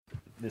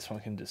this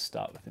one can just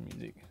start with the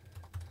music.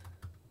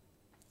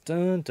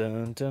 Dun,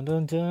 dun, dun,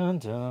 dun, dun,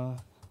 dun.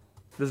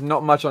 There's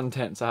not much on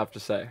tents, I have to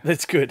say.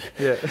 That's good.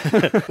 Yeah.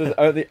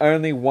 The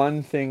only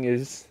one thing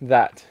is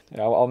that,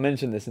 I'll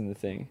mention this in the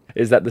thing,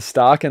 is that the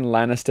Stark and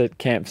Lannister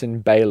camps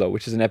in Baelor,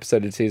 which is an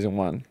episode of season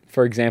 1.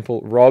 For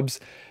example,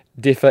 Rob's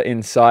differ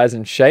in size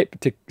and shape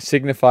to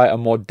signify a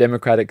more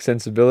democratic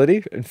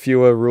sensibility and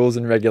fewer rules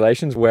and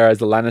regulations, whereas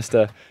the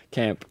Lannister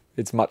camp,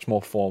 it's much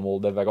more formal.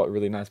 They've got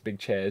really nice big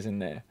chairs in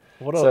there.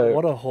 What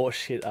a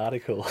horseshit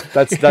article.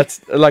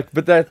 That's like,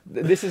 but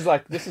this is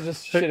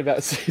just shit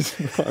about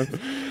season 1.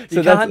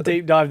 You can't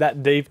deep dive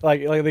that deep.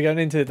 Like they're going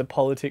into the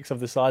politics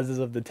of the sizes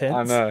of the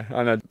tents.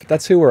 I know. But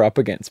that's who we're up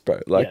against, bro.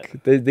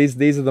 Like these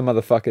are the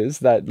motherfuckers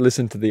that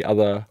listen to the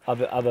other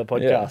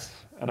podcasts,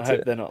 and I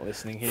hope they're not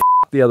listening here.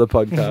 The other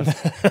podcast.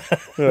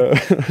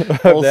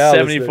 All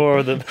 74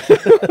 of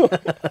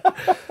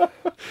them.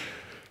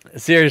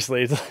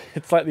 Seriously,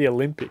 it's like the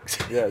Olympics.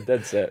 Yeah,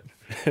 dead set.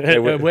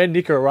 We're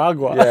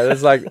Nicaragua. Yeah,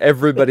 there's like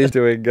everybody's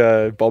doing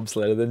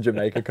bobsled, and then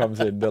Jamaica comes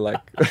in. They're like,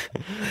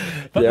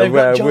 but they've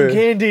got John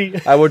Candy.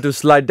 I want to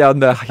slide down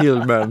the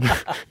hill, man.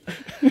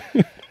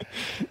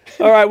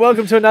 All right,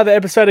 welcome to another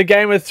episode of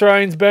Game of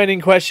Thrones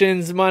Burning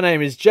Questions. My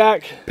name is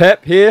Jack.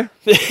 Pep here.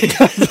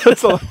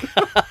 That's all.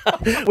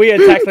 We are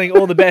tackling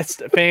all the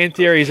best fan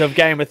theories of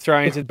Game of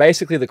Thrones.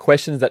 Basically, the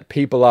questions that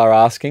people are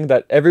asking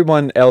that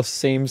everyone else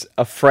seems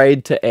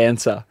afraid to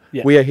answer.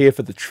 Yeah. We are here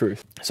for the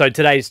truth. So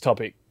today's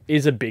topic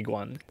is a big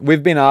one.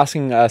 We've been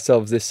asking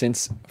ourselves this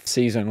since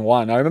season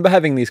 1. I remember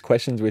having these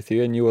questions with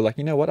you, and you were like,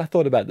 you know what? I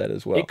thought about that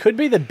as well. It could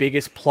be the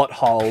biggest plot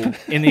hole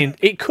in the...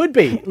 It could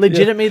be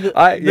legitimately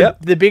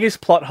the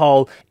biggest plot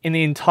hole in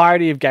the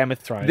entirety of Game of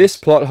Thrones. This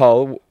plot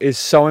hole is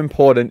so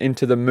important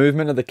into the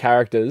movement of the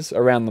characters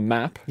around the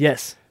map.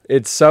 Yes.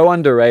 It's so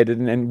underrated,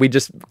 and we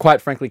just,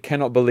 quite frankly,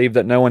 cannot believe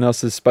that no one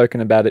else has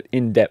spoken about it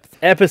in depth.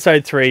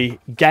 Episode 3,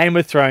 Game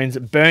of Thrones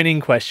Burning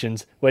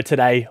Questions, where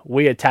today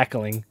we are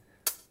tackling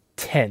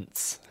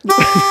tents. Just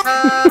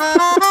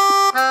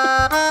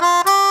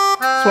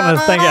want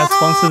to thank our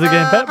sponsors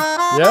again, Pep.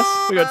 Yes?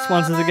 We got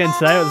sponsors again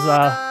today. It was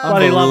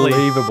bloody lovely.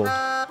 Unbelievable.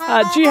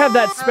 Do you have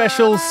that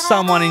special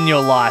someone in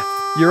your life?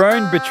 Your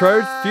own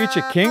betrothed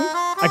future king?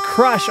 A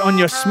crush on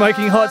your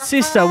smoking hot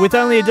sister with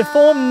only a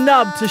deformed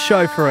nub to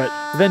show for it?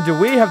 Then do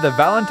we have the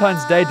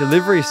Valentine's Day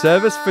delivery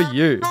service for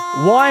you?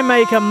 Why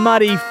make a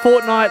muddy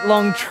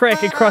fortnight-long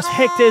trek across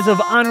hectares of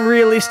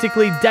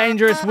unrealistically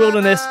dangerous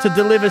wilderness to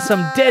deliver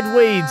some dead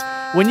weeds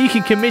when you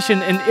can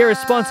commission an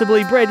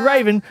irresponsibly bred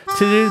raven to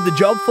do the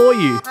job for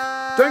you?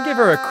 Don't give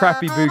her a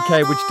crappy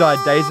bouquet which died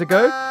days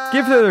ago.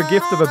 Give her the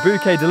gift of a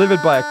bouquet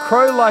delivered by a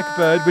crow-like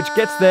bird which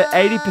gets there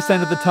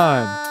 80% of the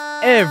time.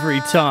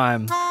 Every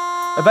time.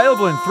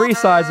 Available in 3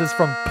 sizes,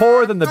 from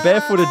poorer than the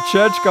barefooted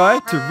church guy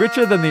to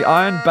richer than the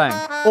Iron Bank.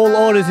 All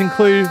orders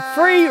include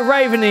free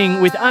ravening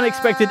with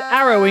unexpected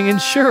arrowing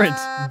insurance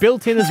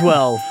built in as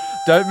well.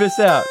 Don't miss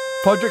out.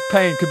 Podrick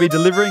Payne could be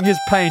delivering his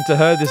pain to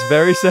her this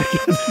very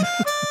second.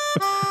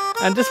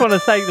 And just want to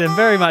thank them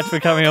very much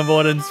for coming on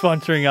board and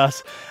sponsoring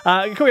us.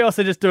 Can we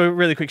also just do a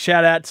really quick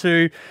shout out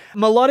to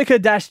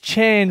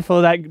Melodica-Chan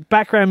for that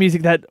background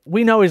music that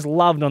we know is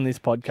loved on this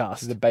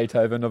podcast. The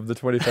Beethoven of the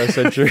 21st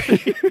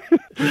century.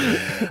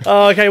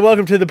 Okay,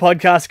 welcome to the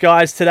podcast,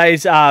 guys.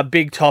 Today's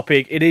big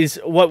topic. It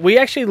is what we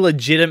actually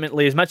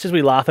legitimately, as much as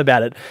we laugh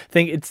about it,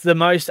 think it's the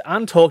most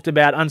untalked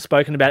about,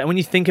 unspoken about. And when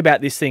you think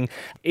about this thing,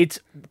 it's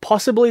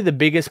possibly the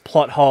biggest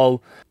plot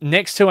hole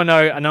next to, I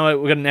know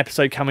we've got an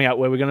episode coming up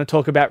where we're going to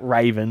talk about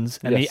ravens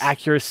and the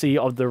accuracy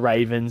of the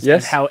ravens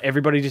and how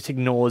everybody just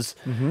ignores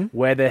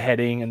where they're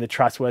heading and the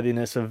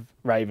trustworthiness of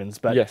ravens.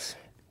 But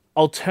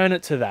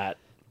alternate to that,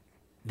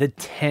 the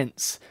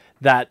tents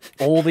that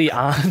all the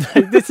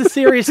it's a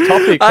serious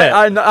topic.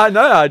 I know.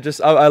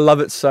 I love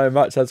it so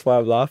much. That's why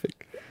I'm laughing.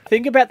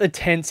 Think about the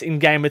tents in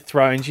Game of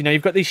Thrones. You know,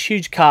 you've got these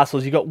huge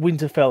castles. You've got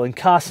Winterfell and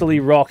Casterly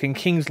Rock and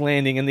King's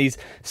Landing and these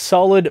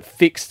solid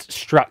fixed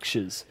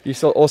structures. You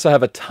also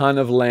have a ton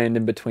of land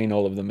in between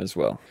all of them as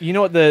well. You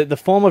know what? The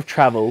form of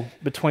travel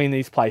between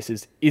these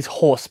places is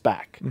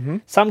horseback.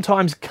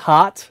 Sometimes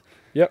cart.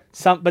 Yep.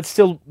 But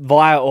still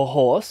via a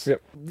horse.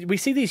 Yep. We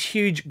see these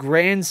huge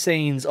grand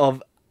scenes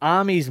of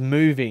armies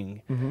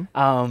moving.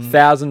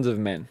 Thousands of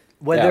men.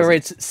 Whether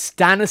it's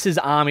Stannis'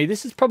 army,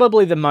 this is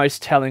probably the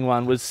most telling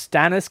one, was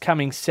Stannis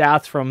coming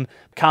south from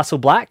Castle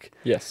Black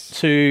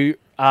to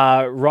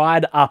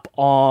ride up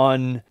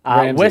on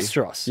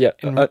Westeros. Yeah,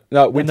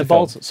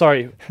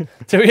 Winterfell.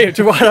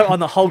 To ride up on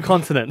the whole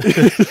continent.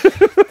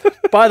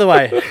 By the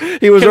way,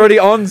 he was already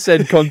on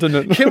said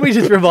continent. Can we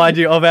just remind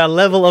you of our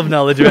level of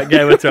knowledge about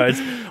Game of Thrones?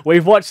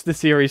 We've watched the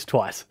series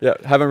twice. Yeah,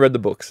 haven't read the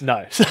books.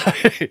 No. So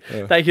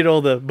thank you to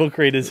all the book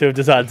readers who have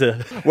decided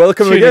to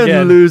welcome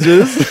again,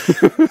 losers.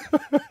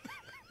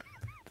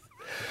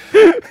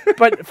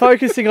 But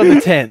focusing on the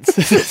tents.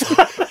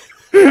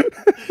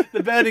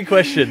 The burning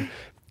question.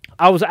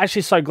 I was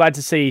actually so glad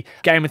to see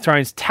Game of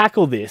Thrones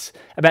tackle this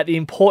about the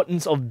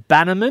importance of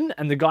bannermen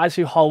and the guys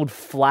who hold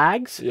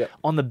flags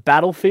on the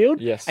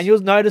battlefield. Yes. And you'll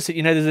notice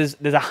that,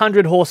 there's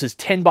 100 horses,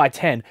 10 by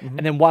 10, and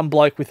then one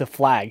bloke with a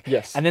flag.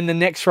 Yes. And then the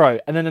next row,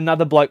 and then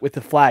another bloke with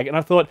the flag. And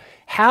I thought,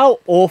 how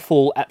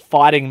awful at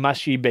fighting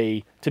must you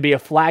be to be a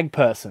flag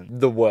person?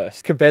 The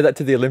worst. Compare that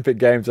to the Olympic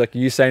Games. Like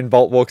Usain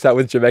Bolt walks out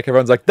with Jamaica,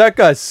 everyone's like, that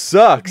guy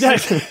sucks.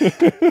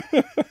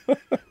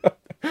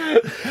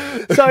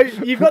 So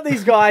you've got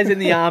these guys in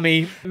the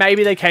army.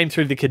 Maybe they came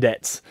through the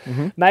cadets.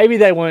 Maybe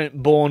they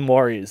weren't born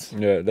warriors.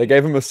 Yeah, they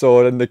gave him a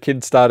sword and the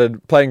kid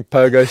started playing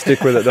pogo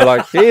stick with it. They're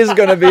like, he's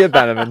going to be a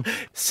bannerman.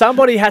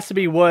 Somebody has to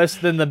be worse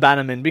than the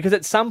bannerman, because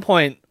at some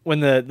point when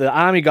the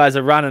army guys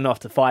are running off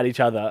to fight each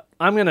other,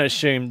 I'm going to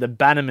assume the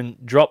bannermen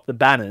drop the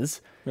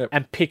banners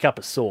and pick up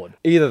a sword.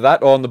 Either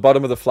that, or on the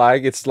bottom of the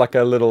flag, it's like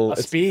a little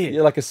spear.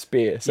 Yeah, like a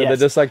spear. So Yes.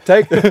 they're just like,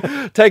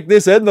 take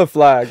this and the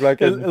flag.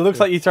 Like It looks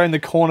like you're throwing the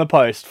corner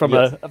post from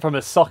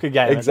a soccer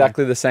game.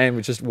 exactly the same,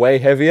 which is way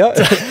heavier,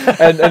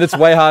 and it's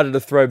way harder to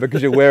throw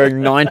because you're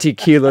wearing 90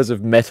 kilos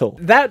of metal.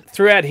 That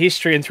throughout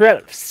history and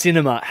throughout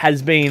cinema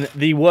has been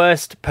the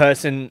worst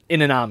person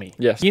in an army.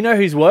 Yes. You know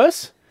who's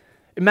worse?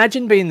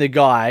 Imagine being the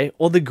guy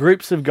or the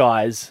groups of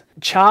guys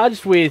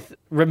charged with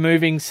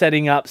removing,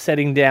 setting up,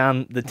 setting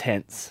down the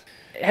tents.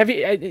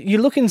 You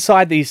look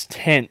inside these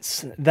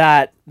tents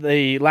that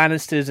the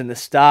Lannisters and the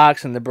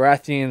Starks and the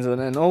Baratheons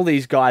and all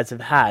these guys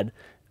have had.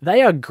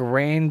 They are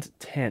grand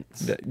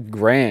tents.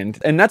 Grand,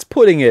 and that's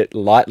putting it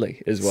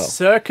lightly as well.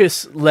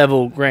 Circus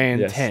level grand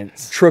Yes.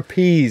 tents.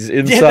 Trapeze Yeah,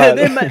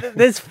 inside.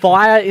 there's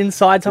fire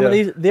inside some of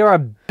Yeah. these. There are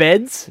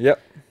beds.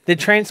 Yep. They're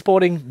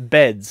transporting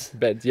beds,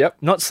 Beds. Yep.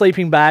 not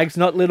sleeping bags,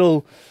 not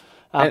little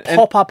And-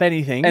 pop-up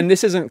anything. And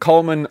this isn't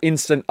Coleman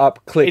instant up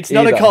click. It's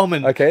not a either,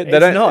 Coleman. Okay,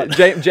 It's not.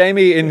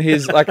 Jamie in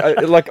his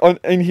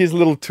in his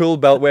little tool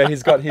belt where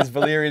he's got his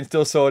Valyrian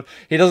steel sword.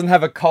 He doesn't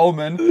have a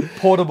Coleman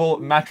portable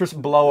mattress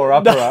blower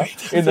upper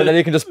in that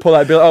he can just pull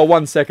out. Be like, oh,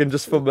 1 second,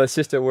 just for my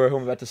sister, who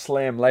I'm about to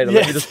slam later.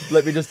 Yes.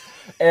 Let me just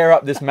air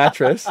up this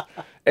mattress.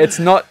 It's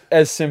not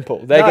as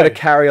simple. They No. got to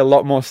carry a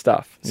lot more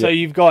stuff. So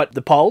you've got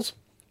the poles.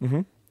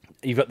 Mm-hmm.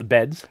 You've got the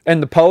beds.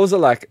 And the poles are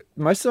like,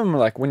 most of them are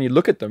like, when you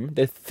look at them,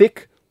 they're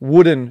thick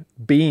wooden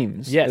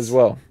beams Yes. as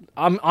well.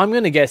 I'm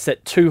going to guess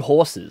that 2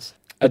 horses.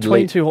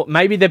 Between least. 2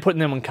 maybe they're putting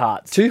them on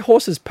carts. 2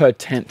 horses per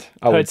tent,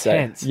 I would say.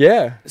 tent.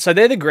 Yeah. So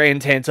they're the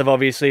grand tents of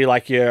obviously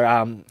like your,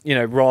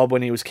 Rob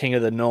when he was king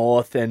of the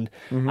north, and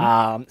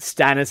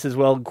Stannis as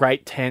well,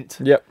 great tent.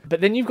 Yep.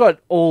 But then you've got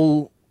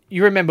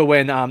you remember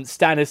when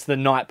Stannis the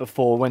night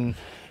before, when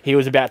he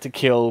was about to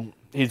kill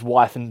his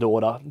wife and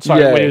daughter.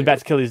 Sorry, Yeah. when he was about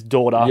to kill his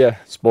daughter. Yeah.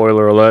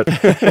 Spoiler alert.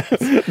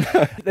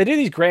 They do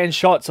these grand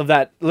shots of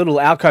that little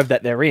alcove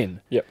that they're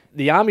in. Yep.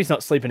 The army's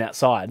not sleeping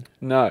outside.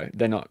 No,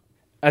 they're not.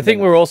 I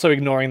think we're also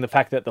ignoring the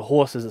fact that the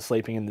horses are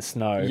sleeping in the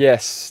snow.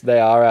 Yes, they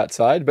are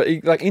outside. But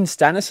like in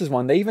Stannis'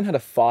 one, they even had a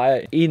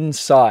fire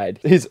inside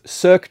his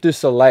Cirque du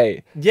Soleil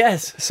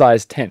Yes.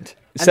 sized tent.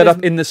 Set there's-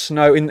 up in the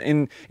snow,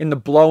 in the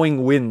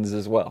blowing winds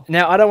as well.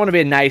 Now, I don't want to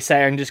be a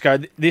naysayer and just go,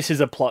 this is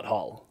a plot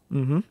hole.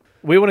 Mm-hmm.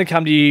 We want to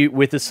come to you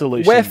with a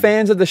solution. We're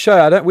fans of the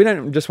show. We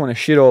don't just want to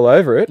shit all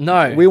over it.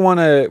 No. We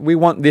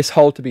want this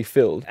hole to be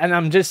filled. And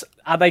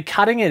are they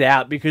cutting it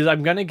out? Because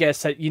I'm going to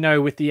guess that,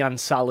 with the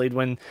Unsullied,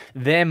 when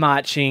they're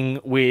marching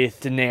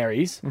with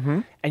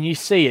Daenerys, and you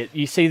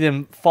see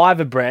them 5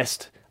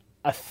 abreast,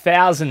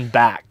 1,000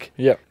 back.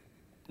 Yep.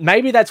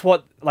 Maybe that's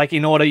what, like,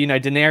 in order,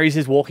 Daenerys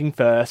is walking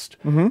first.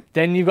 Mm-hmm.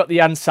 Then you've got the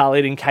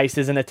Unsullied in case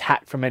there's an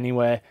attack from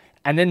anywhere.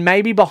 And then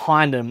maybe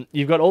behind them,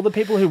 you've got all the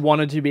people who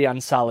wanted to be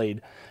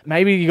Unsullied.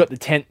 Maybe you got the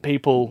tent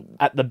people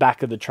at the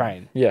back of the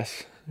train,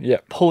 Yes.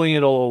 Yep. pulling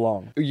it all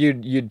along.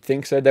 You'd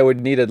think so. They would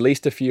need at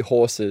least a few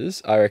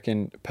horses, I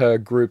reckon, per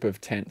group of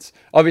tents.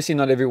 Obviously,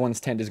 not everyone's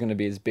tent is going to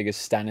be as big as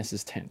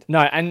Stannis' tent. No,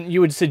 and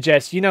you would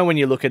suggest, when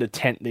you look at a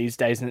tent these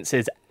days and it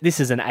says, this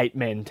is an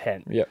 8-man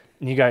tent. Yep.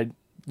 And you go,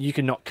 you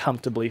cannot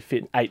comfortably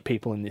fit 8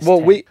 people in this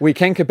Well, tent. we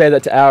can compare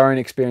that to our own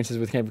experiences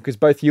with camping because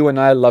both you and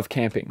I love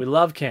camping. We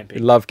love We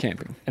camping. love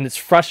camping, And it's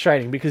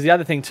frustrating because the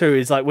other thing too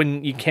is like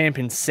when you camp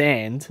in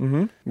sand,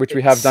 which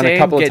we have done a Sand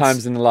couple of gets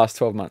times in the last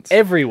 12 months.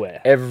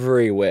 everywhere.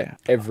 Everywhere.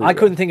 I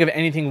couldn't think of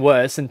anything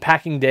worse than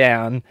packing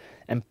down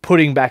and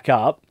putting back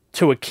up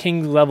to a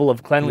king level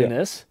of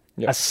cleanliness,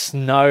 Yeah. a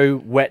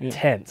snow wet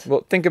tent.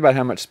 Well, think about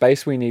how much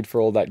space we need for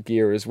all that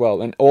gear as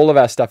well. And all of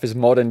our stuff is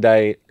modern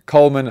day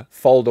Coleman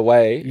fold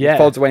away. Yeah. It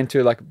folds away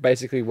into like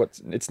basically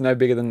it's no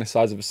bigger than the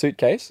size of a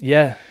suitcase.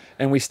 Yeah.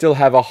 And we still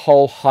have a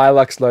whole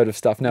Hilux load of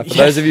stuff. Now, for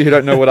those of you who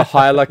don't know what a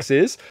Hilux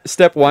is,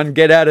 step 1,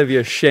 get out of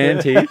your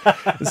shanty.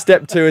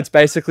 Step 2, it's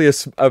basically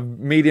a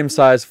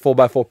medium-sized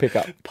 4x4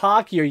 pickup.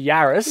 Park your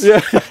Yaris.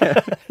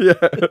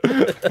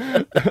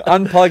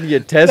 Unplug your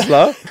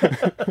Tesla.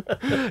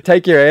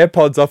 Take your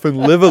AirPods off and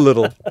live a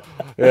little.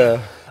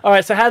 Yeah. All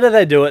right, so how do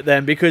they do it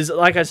then? Because,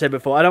 like I said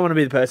before, I don't want to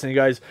be the person who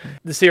goes,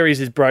 the series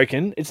is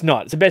broken. It's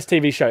not. It's the best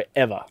TV show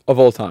ever. Of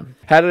all time.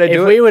 How did they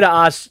do If it? we were to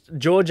ask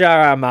George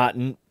R.R.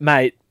 Martin,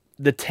 mate,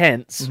 the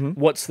tents, Mm-hmm.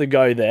 what's the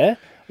go there?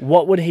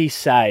 what would he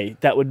say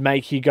that would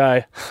make you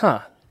go,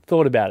 huh,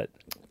 thought about it?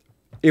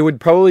 It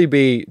would probably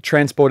be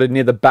transported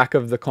near the back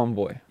of the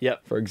convoy.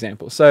 Yep. For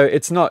example. So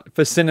it's not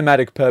for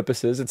cinematic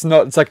purposes. It's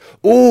like,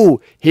 ooh,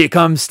 here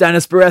comes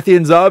Stannis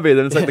Baratheon Zarbi.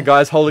 Then it's like the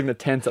guys holding the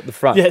tents at the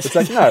front. Yes. It's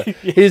like, no,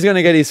 he's going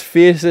to get his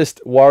fiercest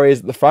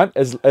warriors at the front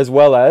as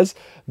well as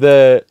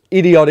the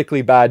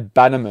idiotically bad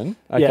bannermen,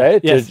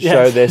 okay, to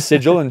show their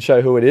sigil and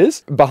show who it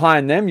is.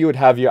 Behind them, you would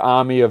have your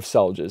army of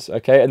soldiers,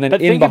 okay? And then But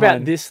think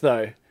about this,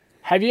 though.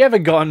 Have you ever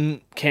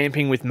gone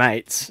camping with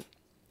mates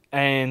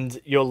and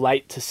you're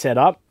late to set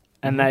up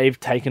and they've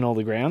taken all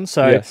the ground?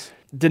 So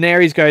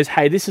Daenerys goes,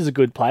 hey, this is a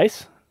good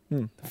place.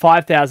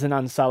 5,000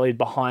 Unsullied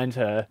behind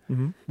her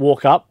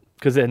walk up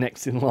because they're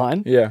next in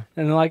line. Yeah.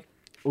 And they're like,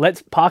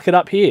 let's park it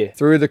up here.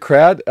 Through the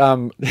crowd.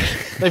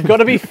 They've got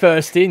to be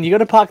first in. You got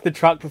to park the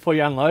truck before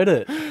you unload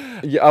it.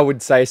 Yeah, I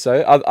would say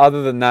so.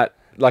 Other than that,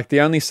 like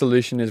the only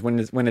solution is when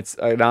it's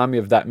an army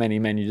of that many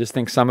men. You just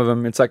think some of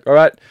them, it's like, all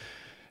right,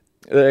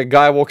 a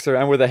guy walks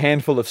around with a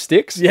handful of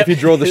sticks. Yep. If you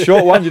draw the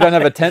short one, you don't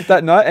have a tent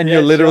that night, and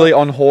you're literally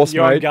on horse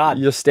You're on mode. guard.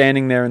 You're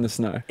standing there in the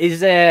snow.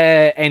 Is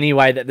there any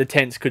way that the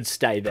tents could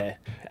stay there?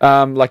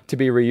 Like to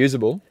be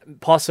reusable.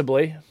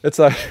 Possibly. It's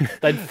like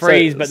They'd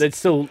freeze, but they'd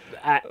still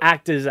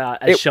act as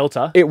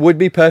shelter. It would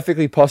be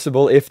perfectly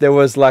possible if there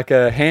was like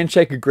a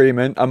handshake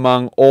agreement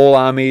among all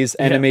armies,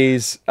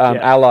 enemies,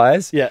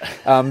 allies. Yeah.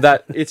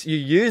 That it's you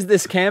use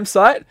this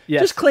campsite,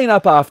 Yes. just clean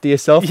up after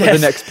yourself for the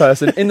Yes. next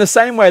person. In the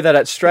same way that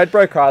at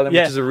Stradbroke Island,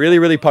 Yeah. which is a really,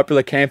 really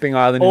popular camping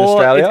island in Or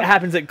Australia. it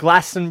happens at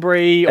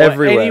Glastonbury or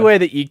Everywhere. anywhere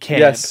that you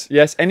camp.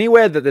 Yes.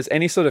 Anywhere that there's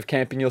any sort of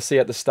camping, you'll see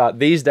at the start.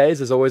 These days,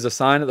 there's always a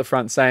sign at the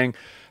front saying,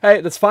 hey,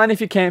 that's fine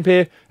if you camp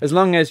here, as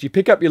long as you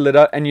pick up your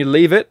litter and you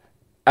leave it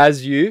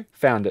as you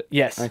found it.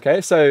 Yes. Okay,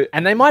 so...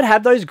 And they might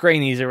have those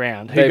greenies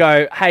around who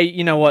go, hey,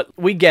 you know what?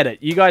 We get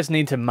it. You guys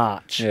need to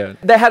march. Yeah.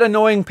 They had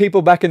annoying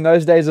people back in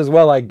those days as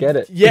well, I get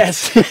it.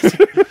 Yes.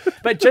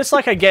 But just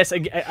like, I guess,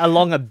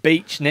 along a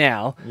beach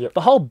now,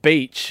 the whole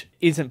beach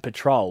isn't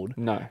patrolled.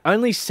 No.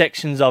 Only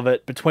sections of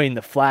it between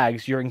the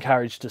flags you're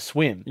encouraged to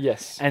swim.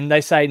 Yes. And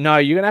they say, no,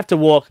 you're going to have to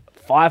walk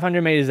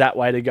 500 meters that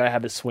way to go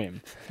have a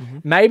swim.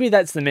 Maybe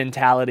that's the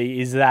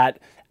mentality, is that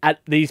at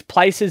these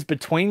places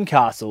between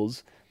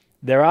castles,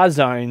 there are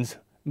zones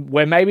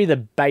where maybe the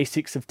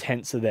basics of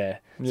tents are there.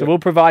 So we'll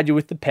provide you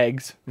with the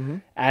pegs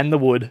and the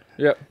wood,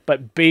 Yep.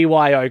 but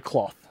BYO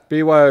cloth.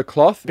 BYO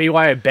cloth.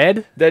 BYO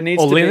bed There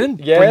needs or to linen.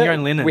 be... Yeah, Bring your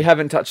own linen. we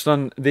haven't touched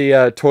on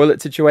the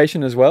toilet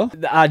situation as well.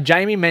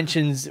 Jamie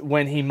mentions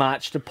when he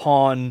marched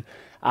upon,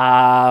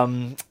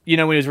 when he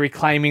was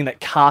reclaiming that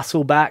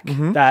castle back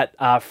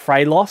that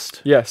Frey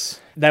lost. Yes.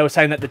 They were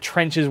saying that the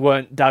trenches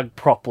weren't dug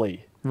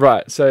properly.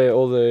 Right, so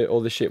all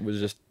the shit was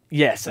just...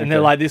 Yes, and they're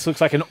like, this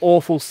looks like an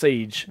awful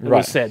siege, it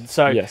was said.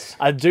 So Yes.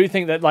 I do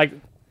think that, like,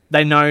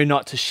 they know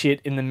not to shit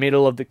in the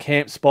middle of the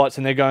camp spots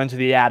and they're going to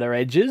the outer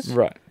edges.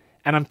 Right.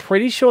 And I'm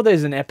pretty sure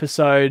there's an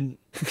episode,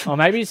 or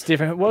maybe it's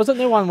different. Wasn't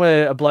there one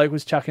where a bloke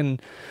was having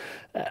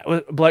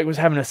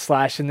a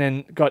slash and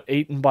then got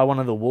eaten by one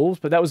of the wolves?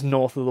 But that was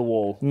north of the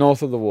wall.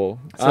 North of the wall.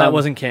 So that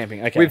wasn't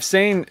camping. Okay. We've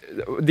seen...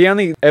 The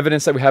only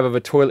evidence that we have of a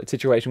toilet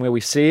situation where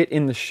we see it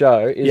in the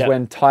show is Yep.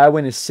 when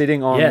Tywin is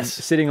sitting on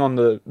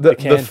the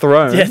can.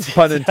 throne, Yes.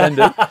 pun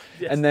intended,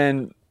 and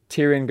then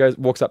Tyrion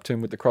walks up to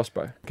him with the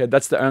crossbow. Okay,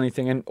 that's the only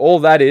thing. And all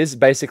that is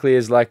basically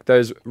is like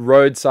those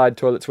roadside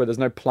toilets where there's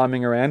no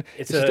plumbing around.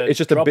 It's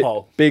just drop a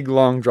hole. big,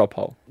 long drop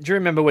hole. Do you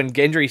remember when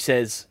Gendry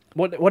says,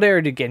 what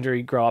area did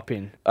Gendry grow up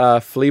in?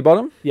 Flea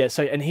bottom? Yeah,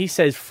 so, and he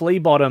says Flea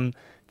Bottom,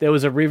 there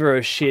was a river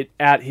of shit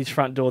out his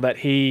front door that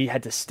he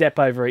had to step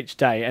over each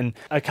day. And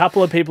a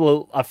couple of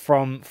people are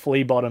from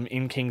Flea Bottom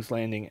in King's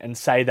Landing and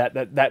say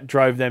that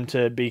drove them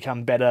to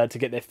become better, to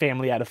get their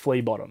family out of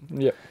Flea Bottom.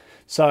 Yep.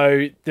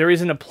 So there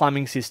isn't a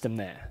plumbing system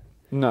there.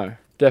 No,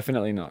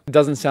 definitely not. It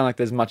doesn't sound like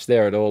there's much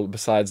there at all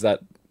besides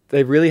that.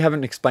 They really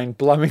haven't explained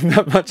plumbing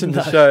that much in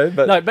the show.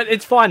 But No, but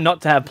it's fine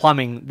not to have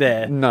plumbing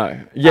there.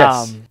 No.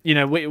 Yes.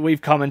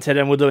 We've commented,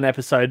 and we'll do an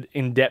episode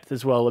in depth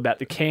as well about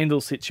the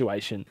candle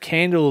situation.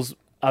 Candles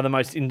are the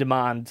most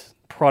in-demand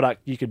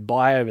product you could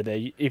buy over there.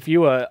 If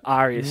you were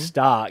Arya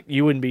Stark,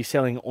 you wouldn't be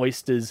selling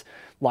oysters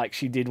like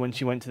she did when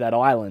she went to that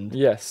island.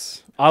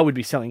 Yes. I would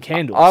be selling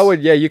candles.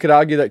 You could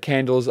argue that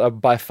candles are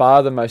by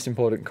far the most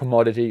important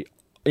commodity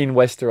in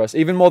Westeros,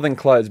 even more than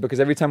clothes, because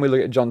every time we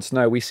look at Jon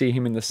Snow, we see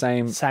him in the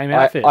same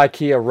outfit.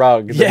 IKEA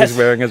rug that he's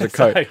wearing as a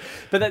coat.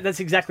 But that's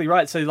exactly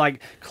right. So,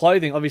 like,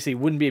 clothing obviously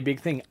wouldn't be a big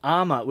thing.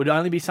 Armor would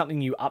only be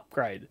something you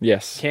upgrade.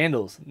 Yes.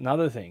 Candles,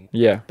 another thing.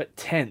 Yeah. But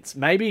tents,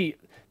 maybe.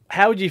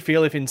 How would you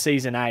feel if in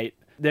season 8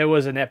 there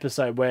was an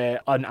episode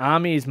where an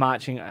army is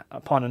marching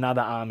upon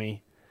another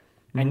army,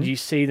 and you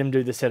see them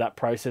do the setup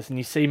process, and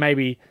you see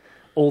maybe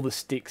all the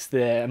sticks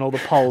there and all the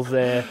poles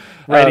there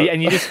ready,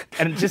 and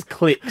it just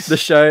clicks. The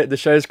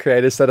show's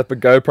creators set up a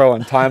GoPro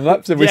on time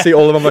lapse, and we see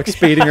all of them like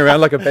speeding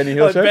around like a Benny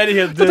Hill show. Benny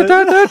Hill. Queen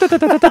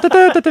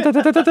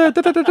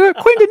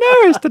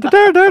Daenerys.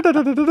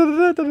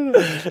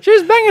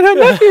 She's banging her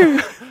nephew.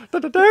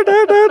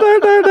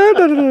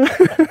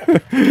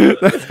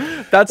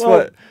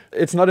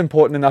 it's not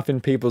important enough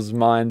in people's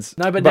minds.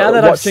 No, but now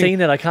that I've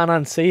seen it, I can't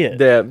unsee it.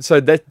 Yeah, so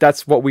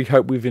that's what we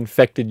hope we've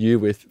infected you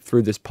with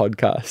through this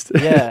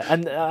podcast. Yeah,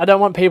 and I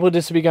don't want people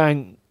just to be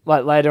going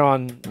like later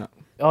on. No.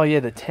 Oh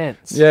yeah, the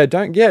tents. Yeah,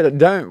 don't.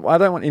 I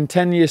don't want in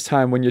 10 years'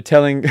 time when you're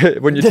telling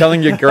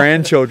your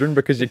grandchildren,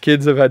 because your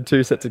kids have had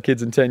 2 sets of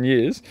kids in 10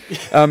 years.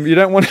 You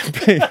don't want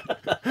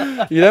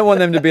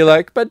them to be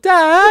like, but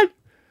Dad,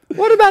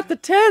 what about the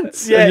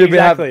tents? Yeah, and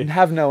exactly.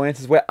 Have no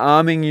answers. We're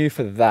arming you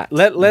for that.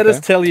 Let us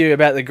tell you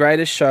about the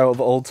greatest show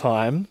of all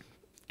time.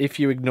 If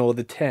you ignore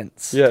the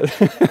tents. Yeah.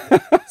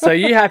 So are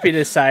you happy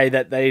to say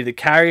that they either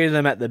carry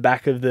them at the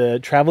back of the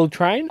travel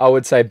train? I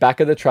would say back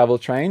of the travel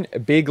train,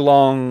 big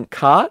long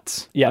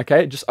carts. Yeah.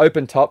 Okay, just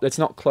open top. It's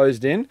not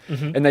closed in.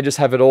 Mm-hmm. And they just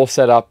have it all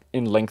set up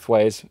in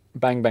lengthways.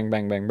 Bang, bang,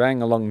 bang, bang,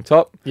 bang along the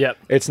top. Yep.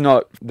 It's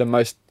not the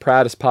most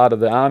proudest part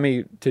of the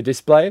army to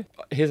display.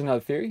 Here's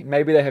another theory.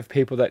 Maybe they have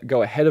people that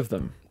go ahead of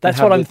them. That's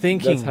what I'm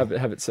thinking.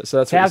 So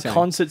that's how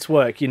concerts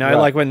work, you know,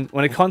 Right. like when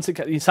a concert,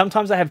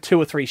 sometimes they have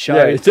 2 or 3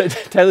 shows. Yeah,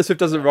 Taylor Swift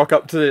doesn't rock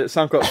up to the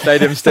Suncorp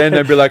Stadium stand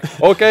and be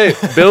like, okay,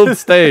 build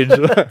stage.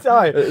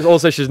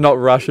 Also, she's not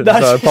Russian, so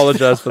I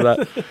apologize for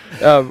that.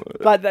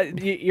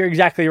 But you're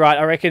exactly right.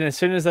 I reckon as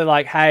soon as they're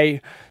like, hey,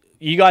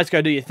 you guys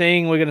go do your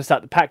thing, we're going to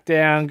start the pack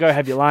down, go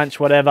have your lunch,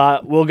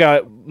 whatever, we'll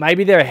go.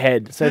 Maybe they're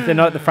ahead. So if they're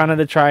not at the front of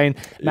the train,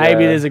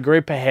 maybe there's a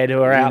group ahead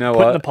who are out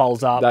putting the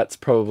poles up. That's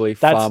probably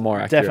far more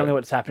accurate. Definitely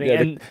what's happening.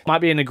 Yeah, and might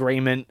be an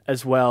agreement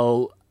as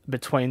well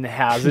between the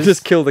houses.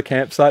 Just kill the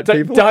campsite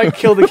people. Don't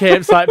kill the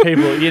campsite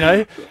people, you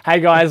know? Hey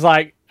guys,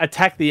 like,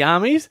 attack the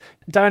armies,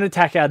 don't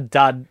attack our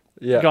dud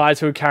guys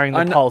who are carrying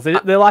the poles.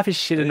 Their life is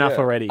shit enough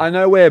already. I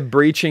know we're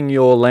breaching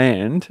your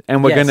land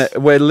and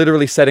we're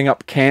literally setting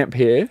up camp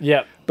here.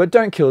 Yep. But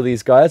don't kill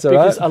these guys, all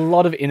because right? a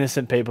lot of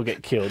innocent people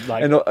get killed.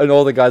 Like, and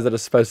all the guys that are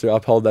supposed to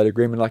uphold that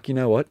agreement, like, you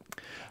know what?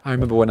 I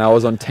remember when I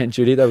was on tent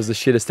duty, that was the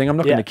shittest thing. I'm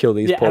not going to kill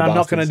these poor bastards. I'm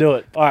not going to do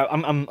it. All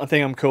right, I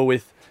think I'm cool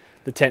with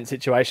the tent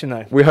situation,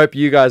 though. We hope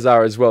you guys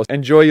are as well.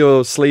 Enjoy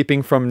your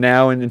sleeping from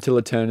now and until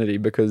eternity,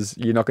 because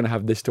you're not going to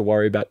have this to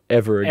worry about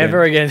ever again.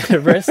 Ever again.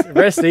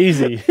 Rest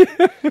easy.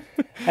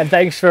 And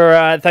thanks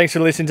for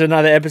listening to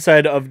another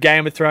episode of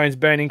Game of Thrones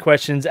Burning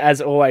Questions.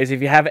 As always,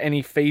 if you have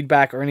any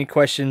feedback or any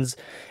questions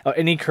or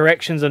any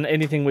corrections on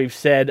anything we've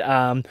said,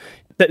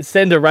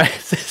 send a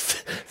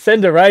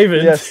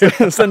raven. Yes,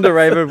 send a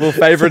raven. We'll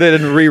favourite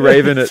it and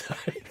re-raven it.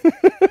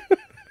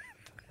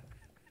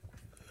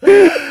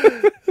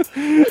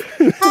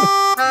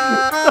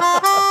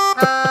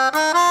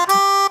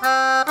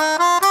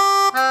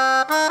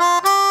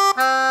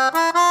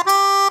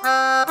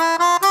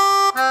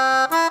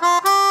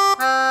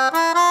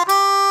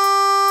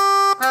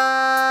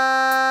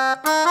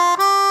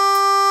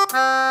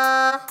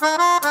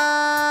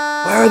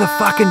 Where are the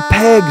fucking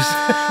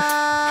pegs?